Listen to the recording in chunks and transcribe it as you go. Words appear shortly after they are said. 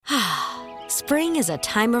Spring is a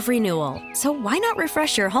time of renewal, so why not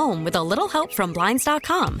refresh your home with a little help from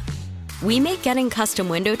Blinds.com? We make getting custom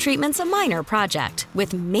window treatments a minor project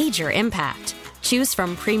with major impact. Choose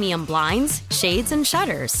from premium blinds, shades, and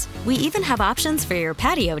shutters. We even have options for your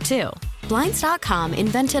patio, too. Blinds.com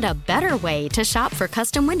invented a better way to shop for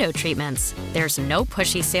custom window treatments. There's no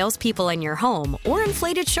pushy salespeople in your home or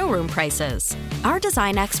inflated showroom prices. Our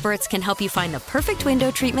design experts can help you find the perfect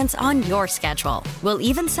window treatments on your schedule. We'll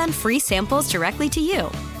even send free samples directly to you.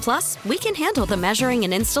 Plus, we can handle the measuring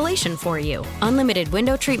and installation for you. Unlimited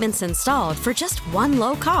window treatments installed for just one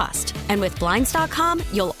low cost. And with Blinds.com,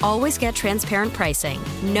 you'll always get transparent pricing.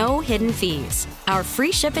 No hidden fees. Our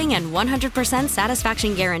free shipping and 100%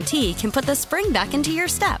 satisfaction guarantee can put the spring back into your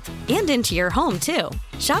step and into your home, too.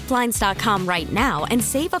 Shop Blinds.com right now and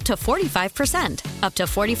save up to 45%. Up to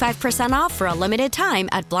 45% off for a limited time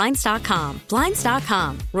at Blinds.com.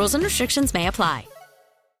 Blinds.com. Rules and restrictions may apply.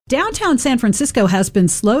 Downtown San Francisco has been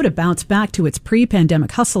slow to bounce back to its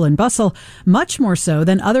pre-pandemic hustle and bustle, much more so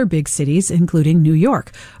than other big cities, including New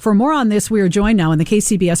York. For more on this, we are joined now in the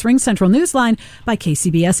KCBS Ring Central Newsline by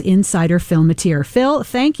KCBS insider Phil Matier. Phil,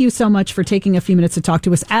 thank you so much for taking a few minutes to talk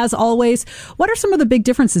to us. As always, what are some of the big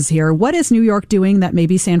differences here? What is New York doing that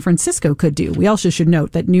maybe San Francisco could do? We also should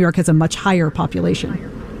note that New York has a much higher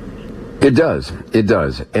population. It does.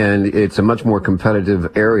 And it's a much more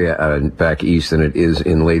competitive area back east than it is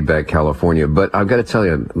in laid-back California. But I've got to tell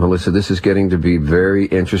you, Melissa, this is getting to be very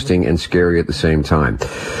interesting and scary at the same time.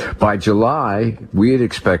 By July, we had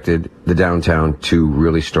expected the downtown to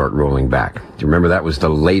really start rolling back. Do you remember that was the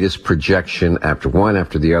latest projection after one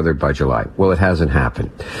after the other by July? Well, it hasn't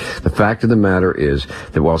happened. The fact of the matter is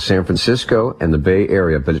that while San Francisco and the Bay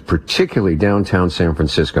Area, but particularly downtown San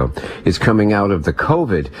Francisco, is coming out of the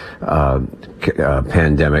COVID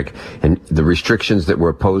pandemic and the restrictions that were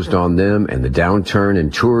imposed on them and the downturn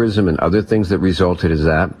in tourism and other things that resulted in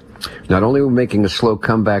that, not only were we making a slow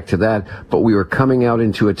comeback to that, but we were coming out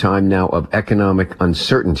into a time now of economic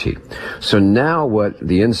uncertainty. So now what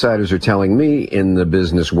the insiders are telling me in the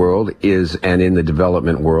business world is, and in the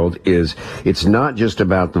development world, is it's not just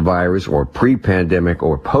about the virus or pre-pandemic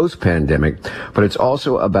or post-pandemic, but it's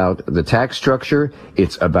also about the tax structure.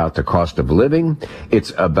 It's about the cost of living.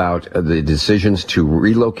 It's about the decisions to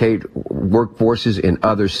relocate workforces in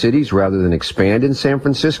other cities rather than expand in San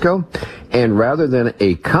Francisco. And rather than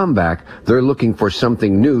a comeback, they're looking for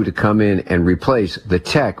something new to come in and replace the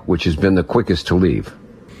tech, which has been the quickest to leave.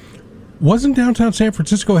 Wasn't downtown San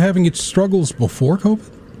Francisco having its struggles before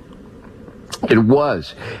COVID? It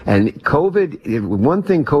was. And one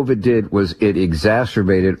thing COVID did was it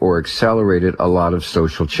exacerbated or accelerated a lot of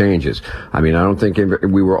social changes. I mean, I don't think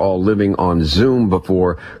we were all living on Zoom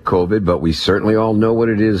before COVID, but we certainly all know what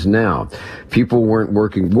it is now. People were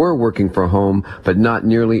working from home, but not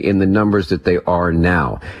nearly in the numbers that they are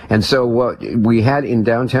now. And so what we had in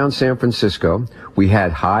downtown San Francisco, we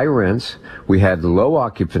had high rents, we had low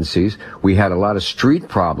occupancies, we had a lot of street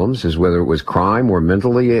problems, as whether it was crime or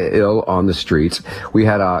mentally ill on the streets. We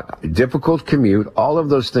had a difficult commute. All of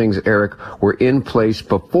those things, Eric, were in place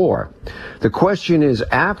before. The question is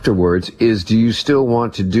afterwards is, do you still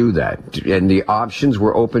want to do that? And the options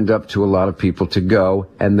were opened up to a lot of people to go,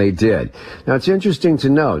 and they did. Now, it's interesting to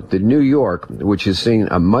note that New York, which has seen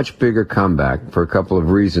a much bigger comeback for a couple of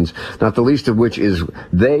reasons, not the least of which is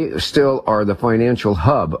they still are the financial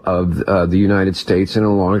hub of the United States and a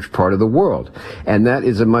large part of the world. And that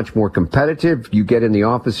is a much more competitive, you get in the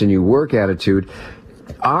office and you work attitude.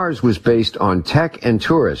 Ours was based on tech and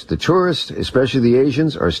tourists. The tourists, especially the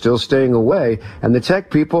Asians, are still staying away. And the tech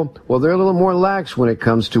people, well, they're a little more lax when it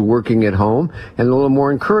comes to working at home and a little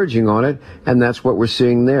more encouraging on it. And that's what we're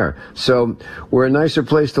seeing there. So we're a nicer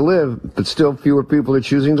place to live, but still fewer people are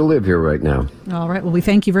choosing to live here right now. All right. Well, we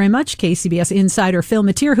thank you very much, KCBS insider Phil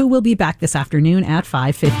Matier, who will be back this afternoon at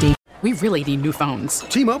 5:50. We really need new phones.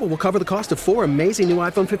 T-Mobile will cover the cost of 4 amazing new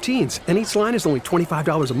iPhone 15s, and each line is only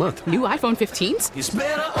 $25 a month. New iPhone 15s? It's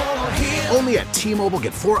better over here. Only at T-Mobile,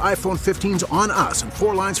 get 4 iPhone 15s on us and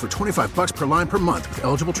 4 lines for $25 per line per month with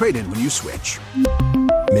eligible trade-in when you switch.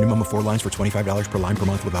 Minimum of 4 lines for $25 per line per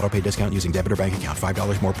month with autopay discount using debit or bank account.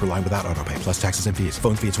 $5 more per line without autopay, plus taxes and fees.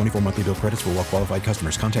 Phone fee at 24 monthly bill credits for well-qualified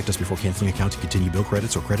customers. Contact us before canceling account to continue bill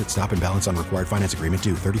credits or credit stop and balance on required finance agreement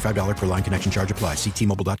due. $35 per line connection charge applies. See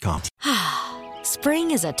T-Mobile.com.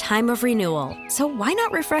 Spring is a time of renewal, so why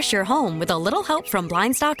not refresh your home with a little help from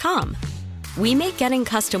Blinds.com? We make getting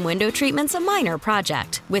custom window treatments a minor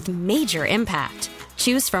project with major impact.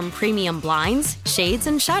 Choose from premium blinds, shades,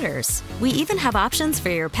 and shutters. We even have options for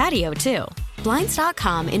your patio, too.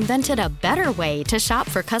 Blinds.com invented a better way to shop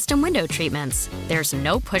for custom window treatments. There's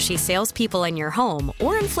no pushy salespeople in your home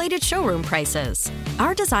or inflated showroom prices.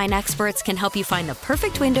 Our design experts can help you find the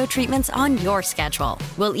perfect window treatments on your schedule.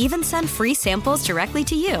 We'll even send free samples directly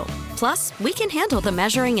to you. Plus, we can handle the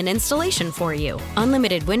measuring and installation for you.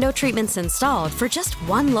 Unlimited window treatments installed for just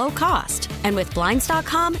one low cost. And with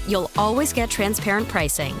Blinds.com, you'll always get transparent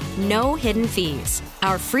pricing. No hidden fees.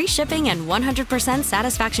 Our free shipping and 100%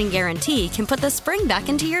 satisfaction guarantee can put the spring back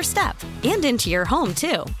into your step and into your home,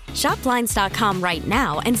 too. Shop Blinds.com right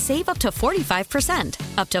now and save up to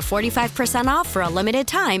 45%. Up to 45% off for a limited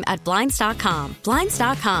time at Blinds.com.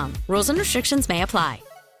 Blinds.com. Rules and restrictions may apply.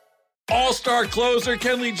 All-star closer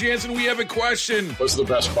Kenley Jansen, we have a question. What's the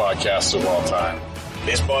best podcast of all time?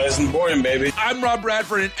 Baseball isn't boring, baby. I'm Rob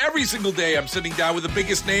Bradford, and every single day I'm sitting down with the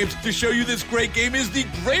biggest names to show you this great game is the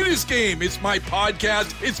greatest game. It's my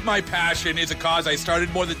podcast. It's my passion. It's a cause I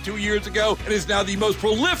started more than 2 years ago and is now the most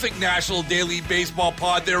prolific national daily baseball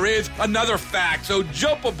pod there is. Another fact. So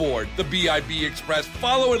jump aboard the BIB Express.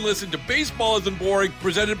 Follow and listen to Baseball Isn't Boring,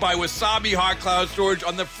 presented by Wasabi Hot Cloud Storage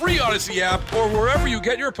on the free Odyssey app or wherever you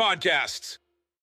get your podcasts.